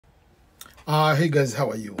Hey guys, how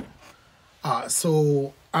are you?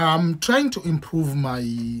 So I'm trying to improve my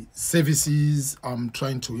services. I'm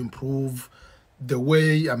trying to improve the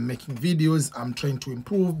way I'm making videos. I'm trying to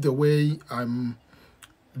improve the way I'm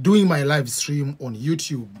doing my live stream on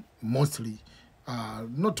YouTube, mostly.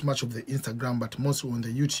 Not much of the Instagram, but mostly on the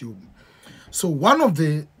YouTube. So one of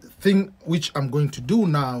the thing which I'm going to do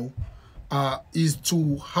now is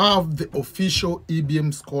to have the official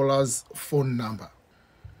EBM Scholars phone number.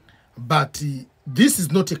 But this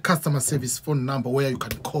is not a customer service phone number where you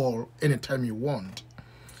can call anytime you want.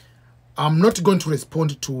 I'm not going to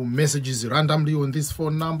respond to messages randomly on this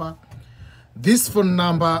phone number. This phone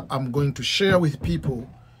number I'm going to share with people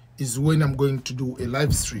is when I'm going to do a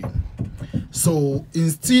live stream. So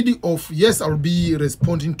instead of, yes, I'll be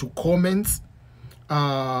responding to comments.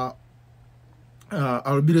 I'll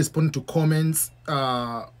be responding to comments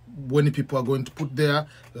when people are going to put their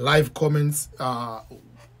live comments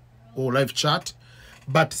or live chat,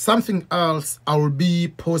 but something else, I will be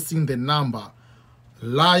posting the number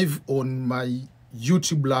live on my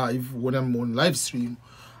YouTube live when I'm on live stream.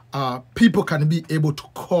 People can be able to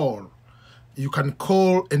call. You can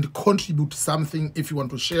call and contribute something if you want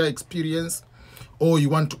to share experience, or you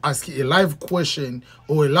want to ask a live question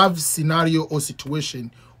or a live scenario or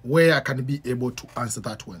situation where I can be able to answer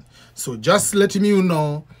that one. So just letting you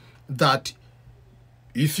know that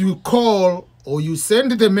if you call or you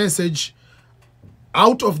send the message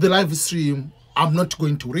out of the live stream, I'm not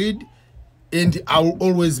going to read, and I will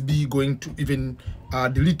always be going to even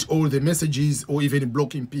delete all the messages or even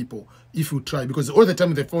blocking people if you try, because all the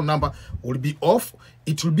time the phone number will be off.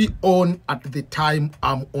 It will be on at the time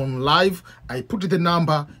I'm on live. I put the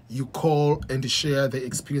number, you call and share the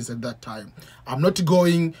experience at that time. I'm not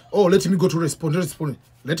going, oh, let me go to respond.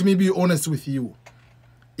 Let me be honest with you.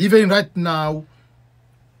 Even right now,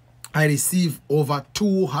 I receive over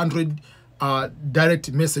 200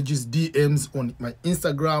 direct messages, DMs on my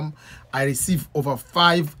Instagram. I receive over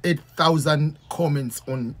 8,000 comments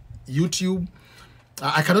on YouTube.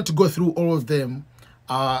 I cannot go through all of them.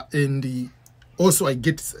 Also I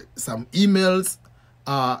get some emails,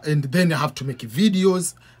 and then I have to make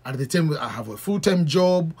videos. At the time I have a full-time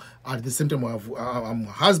job. At the same time I'm a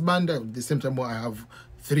husband. At the same time I have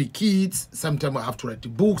 3 kids. Sometimes I have to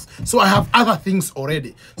write books. So I have other things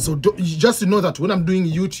already. So just to know that when I'm doing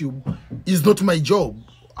YouTube, it's not my job.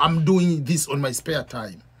 I'm doing this on my spare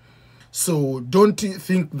time. So don't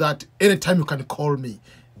think that anytime you can call me.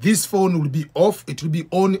 This phone will be off. It will be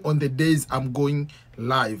on the days I'm going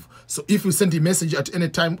live. So if you send a message at any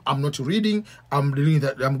time I'm not reading, I'm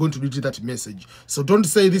going to delete that message. So don't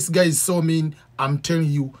say this guy is so mean. I'm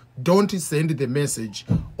telling you, don't send the message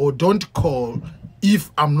or don't call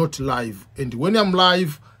if I'm not live. And when I'm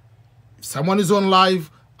live, if someone is on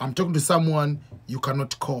live, I'm talking to someone, you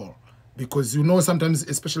cannot call. Because you know sometimes,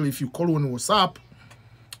 especially if you call on WhatsApp,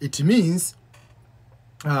 it means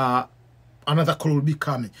another call will be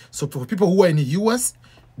coming. So for people who are in the US,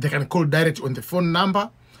 they can call direct on the phone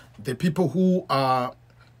number. The people who are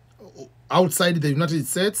outside the United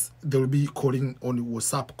States, they will be calling on the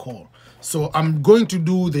WhatsApp call. So I'm going to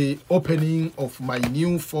do the opening of my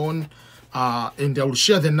new phone, and I will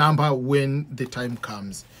share the number when the time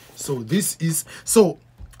comes. So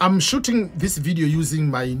I'm shooting this video using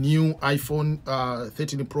my new iPhone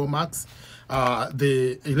 13 Pro Max.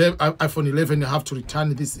 The iPhone 11, I have to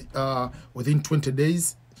return this within 20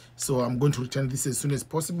 days. So I'm going to return this as soon as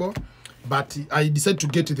possible. But I decided to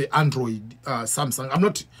get the Android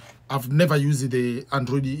Samsung. I've never used the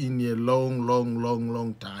Android in a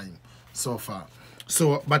long time so far.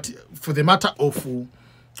 So, but for the matter of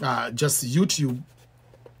just YouTube,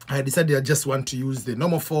 I decided I just want to use the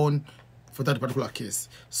normal phone for that particular case.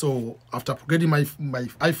 So after upgrading my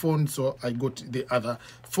iPhone, so I got the other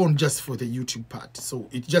phone just for the YouTube part. So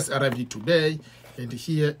it just arrived today, and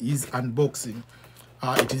here is unboxing.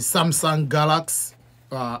 It is Samsung Galaxy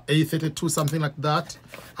A32, something like that.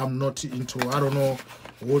 I'm not into, I don't know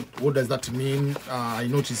what does that mean. I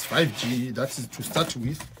know it's 5G, that is to start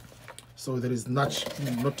with. So there is not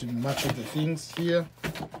much of the things here.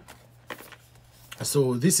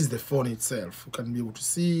 So this is the phone itself. You can be able to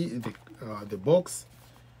see the box,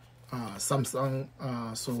 Samsung.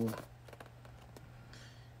 So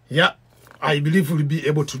yeah, I believe we'll be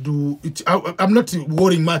able to do it. I'm not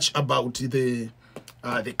worrying much about the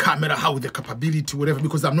camera, how the capability, whatever,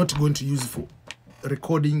 because I'm not going to use it for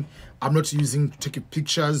recording. I'm not using to take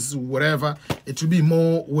pictures, whatever. It will be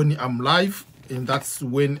more when I'm live, and that's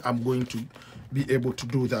when I'm going to be able to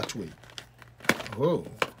do that way. Oh.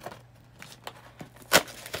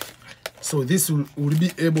 So this will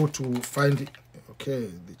be able to find, okay,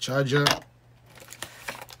 the charger.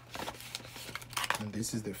 And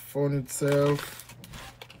this is the phone itself.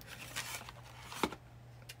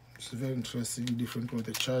 It's very interesting, different with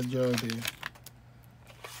the charger.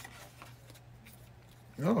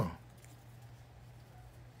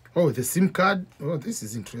 The SIM card. Oh, this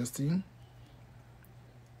is interesting.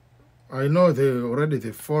 I know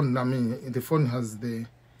the phone. I mean, the phone has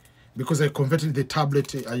because I converted the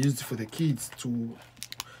tablet I used for the kids to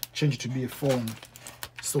change to be a phone.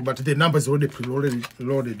 So, but the number is already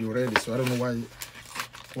loaded already. So I don't know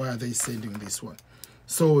why are they sending this one.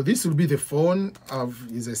 So this will be the phone.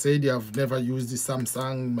 As I said, I've never used the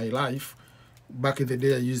Samsung in my life. Back in the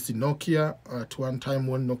day, I used the Nokia at one time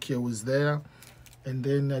when Nokia was there. And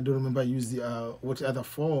then I don't remember I used what other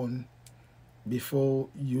phone before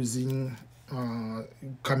using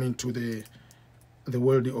coming to the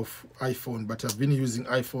world of iPhone. But I've been using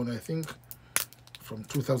iPhone, I think, from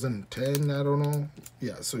 2010. I don't know.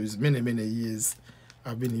 Yeah, so it's many years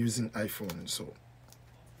I've been using iPhone. So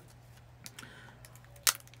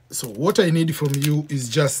what I need from you is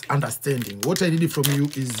just understanding. What I need from you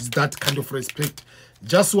is that kind of respect.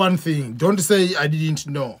 Just one thing. Don't say I didn't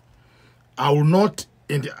know. I will not.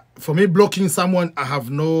 And for me, blocking someone, I have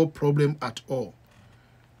no problem at all.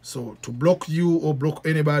 So to block you or block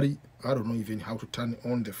anybody, I don't know even how to turn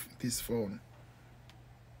on this phone.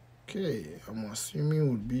 Okay, I'm assuming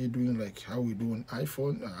we'll be doing like how we do on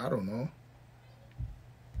iPhone. I don't know.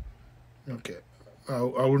 Okay. I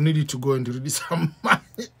will need you to go and read some.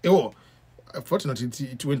 Oh, fortunately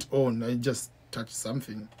it went on. I just touched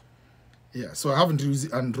something. Yeah, so I haven't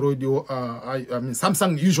used Android or I mean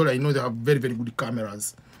Samsung. Usually I know they have very good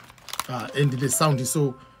cameras and the sound.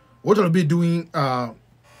 So what I'll be doing,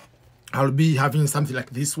 I'll be having something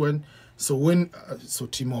like this one. So when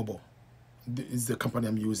T-Mobile is the company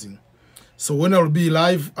I'm using. So when I'll be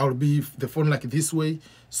live, I'll be the phone like this way.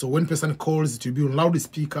 So when person calls, it will be on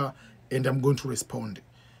loudspeaker. And I'm going to respond.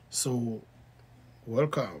 So,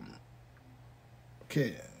 welcome.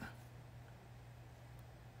 Okay.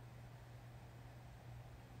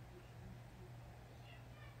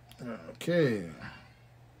 Okay.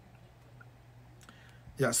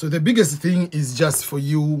 Yeah, so the biggest thing is just for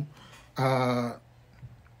you. The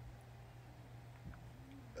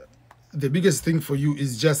biggest thing for you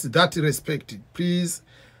is just that respect. Please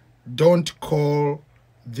don't call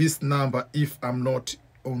this number if I'm not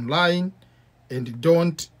online, and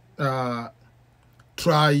don't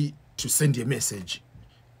try to send a message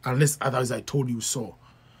unless otherwise I told you so,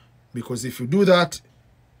 because if you do that,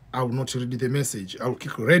 I will not read the message. I will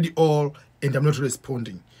click read all and I'm not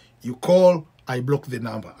responding. You call, I block the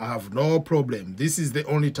number. I have no problem. This is the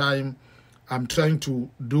only time I'm trying to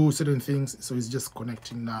do certain things, so it's just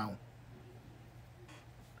connecting now.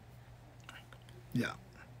 Yeah,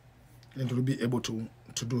 and we'll be able to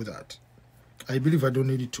do that. I believe I don't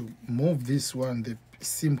need to move this one, the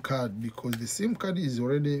SIM card, because the SIM card is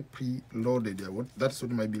already pre-loaded. That's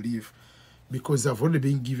what I believe, because I've already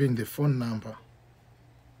been given the phone number.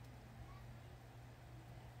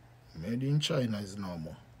 Made in China is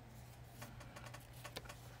normal.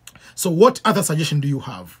 So what other suggestion do you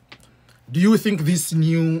have? Do you think this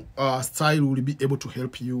new style will be able to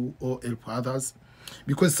help you or help others?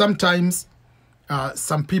 Because sometimes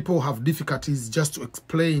some people have difficulties just to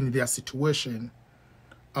explain their situation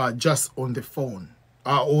just on the phone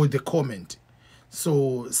or the comment.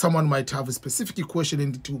 So someone might have a specific question,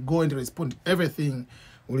 and to go and respond to everything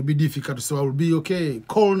will be difficult. So I will be, okay,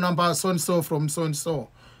 call number so-and-so from so-and-so.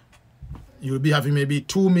 You'll be having maybe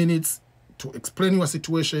 2 minutes to explain your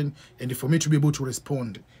situation and for me to be able to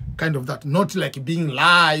respond. Kind of that. Not like being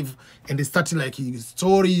live and starting like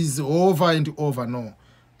stories over and over. No.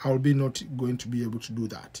 I will be not going to be able to do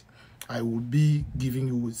that. I will be giving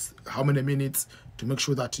you how many minutes to make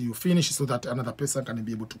sure that you finish so that another person can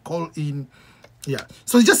be able to call in. Yeah.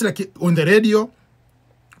 So it's just like on the radio,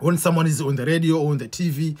 when someone is on the radio or on the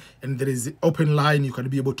TV and there is an open line, you can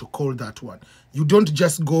be able to call that one. You don't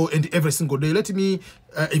just go and every single day, let me,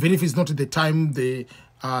 even if it's not the time the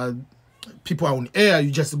people are on air, you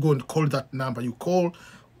just go and call that number. You call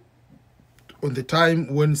on the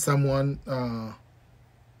time when someone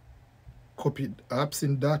copied apps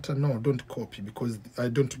in data. No, don't copy, because I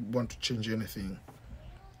don't want to change anything.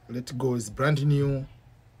 Let go is brand new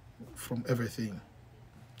from everything.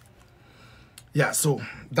 Yeah, so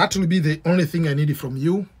that will be the only thing I need from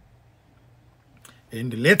you.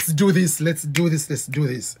 And let's do this.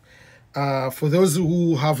 For those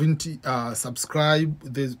who haven't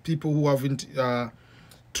subscribed, there's people who haven't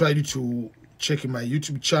tried to check my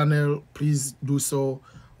YouTube channel, please do so.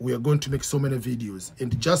 We are going to make so many videos,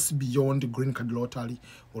 and just beyond Green Card Lottery,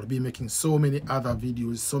 we'll be making so many other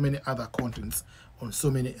videos, so many other contents on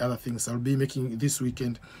so many other things. I'll be making this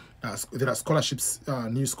weekend, there are scholarships,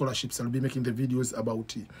 new scholarships. I'll be making the videos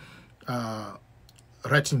about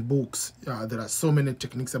writing books. There are so many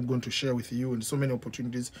techniques I'm going to share with you, and so many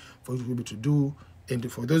opportunities for you to be able to do. And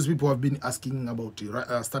for those people who have been asking about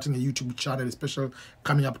starting a YouTube channel, especially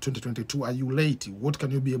coming up 2022, are you late? What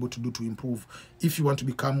can you be able to do to improve? If you want to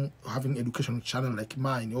become having educational channel like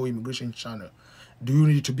mine or immigration channel, do you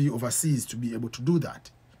need to be overseas to be able to do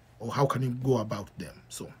that? Or how can you go about them?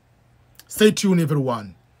 So stay tuned,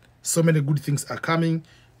 everyone. So many good things are coming.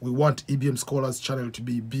 We want EBM Scholars channel to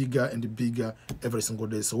be bigger and bigger every single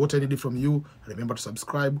day. So what I need from you, remember to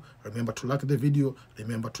subscribe, remember to like the video,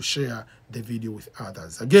 remember to share the video with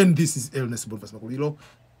others. Again, this is Ernest Bonifas Makulilo,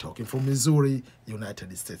 talking from Missouri,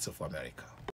 United States of America.